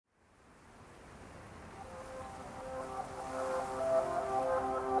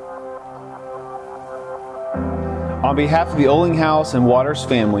On behalf of the Olinghouse and Waters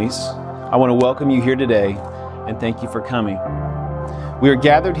families, I want to welcome you here today and thank you for coming. We are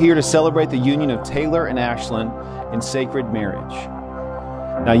gathered here to celebrate the union of Taylor and Ashlyn in sacred marriage.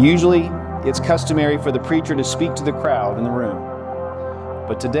 Now, usually it's customary for the preacher to speak to the crowd in the room,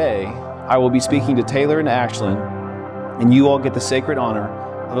 but today I will be speaking to Taylor and Ashlyn, and you all get the sacred honor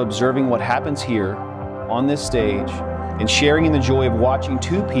of observing what happens here on this stage and sharing in the joy of watching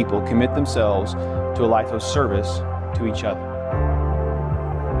two people commit themselves to a life of service to each other.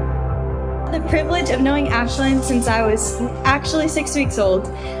 The privilege of knowing Ashlyn since I was actually 6 weeks old.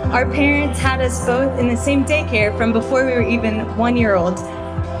 Our parents had us both in the same daycare from before we were even 1 year old.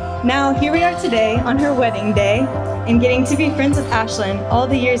 Now here we are today on her wedding day, and getting to be friends with Ashlyn all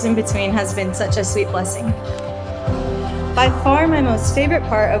the years in between has been such a sweet blessing. By far my most favorite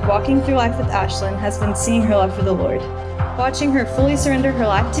part of walking through life with Ashlyn has been seeing her love for the Lord. Watching her fully surrender her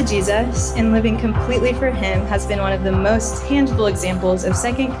life to Jesus and living completely for Him has been one of the most tangible examples of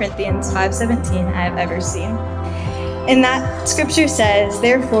 2 Corinthians 5:17 I have ever seen. And that scripture says,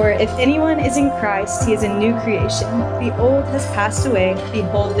 "Therefore, if anyone is in Christ, he is a new creation. The old has passed away,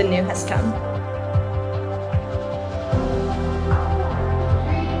 behold, the new has come."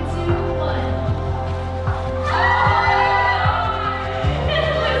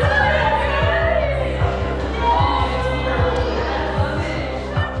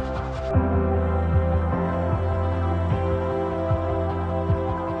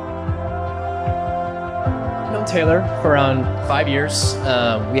 Taylor for around 5 years.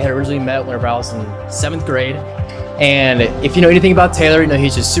 We had originally met whenever I was in 7th grade. And if you know anything about Taylor, you know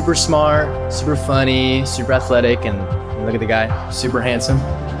he's just super smart, super funny, super athletic, and look at the guy, super handsome,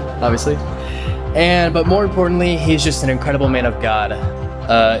 obviously. But more importantly, he's just an incredible man of God.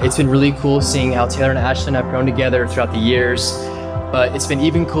 It's been really cool seeing how Taylor and Ashlyn have grown together throughout the years, but it's been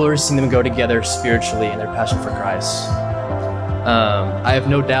even cooler seeing them go together spiritually in their passion for Christ. I have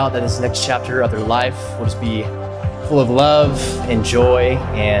no doubt that this next chapter of their life will just be full of love and joy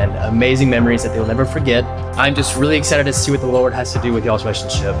and amazing memories that they'll never forget. I'm just really excited to see what the Lord has to do with y'all's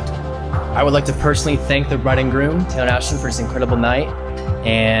relationship. I would like to personally thank the bride and groom, Taylor and Ashlyn, for this incredible night,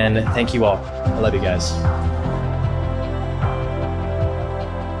 and thank you all. I love you guys.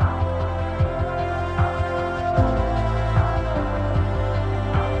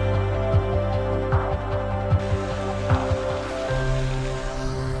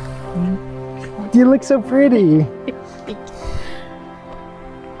 You look so pretty.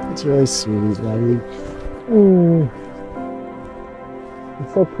 It's really sweet, like.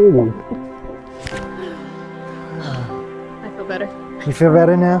 It's so pretty. I feel better. You feel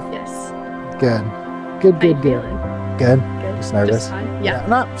better now? Yes. Good. Good, good, How you good. feeling? Good? Good. Just nervous? Just fine? Yeah.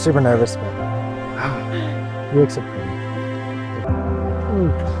 Not super nervous, but you look so pretty.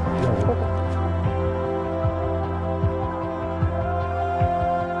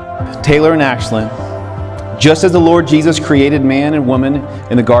 Taylor and Ashlyn, just as the Lord Jesus created man and woman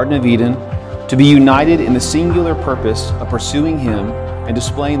in the Garden of Eden to be united in the singular purpose of pursuing Him and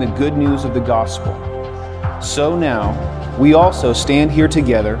displaying the good news of the gospel, so now we also stand here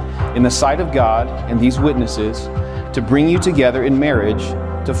together in the sight of God and these witnesses to bring you together in marriage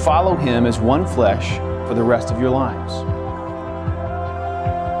to follow Him as one flesh for the rest of your lives.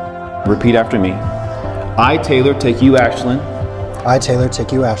 Repeat after me. I, Taylor, take you, Ashlyn. I, Taylor,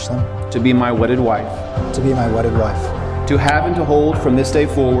 take you, Ashlyn. To be my wedded wife. To be my wedded wife. To have and to hold from this day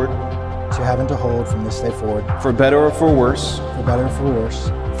forward. To have and to hold from this day forward. For better or for worse. For better or for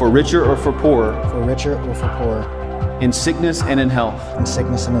worse. For richer or for poorer. For richer or for poorer. In sickness and in health. In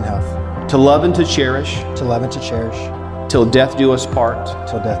sickness and in health. To love and to cherish. To love and to cherish. Till death do us part.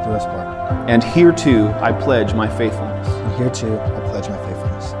 Till death do us part. And hereto I pledge my faithfulness. And hereto I pledge my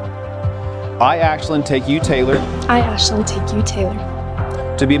faithfulness. I, Ashlyn, take you, Taylor. I, Ashlyn, take you, Taylor.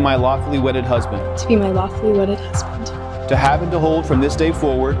 To be my lawfully wedded husband. To be my lawfully wedded husband. To have and to hold from this day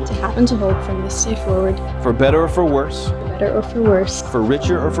forward. To have and to hold from this day forward. For better or for worse. For better or for worse. For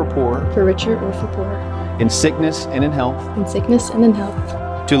richer or for poorer. For richer or for poorer. In sickness and in health. In sickness and in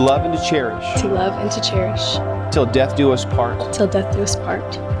health. To love and to cherish. To love and to cherish. Till death do us part. Till death do us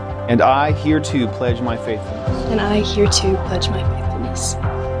part. And I hereto pledge my faithfulness. And I hereto pledge my faithfulness.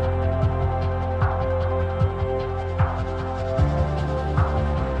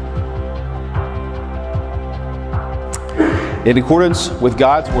 In accordance with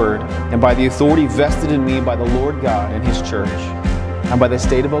God's word and by the authority vested in me by the Lord God and His church, and by the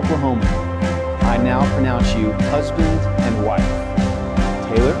state of Oklahoma, I now pronounce you husband and wife.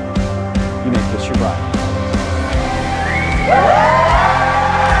 Taylor, you may kiss your bride.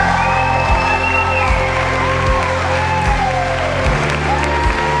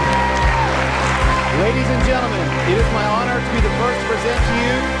 Ladies and gentlemen,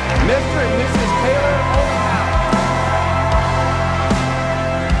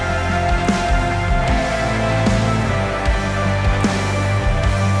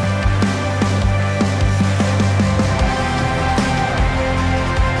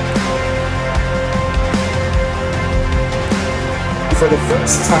 the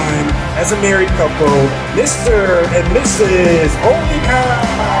first time as a married couple, Mr. and Mrs. Holy Cow!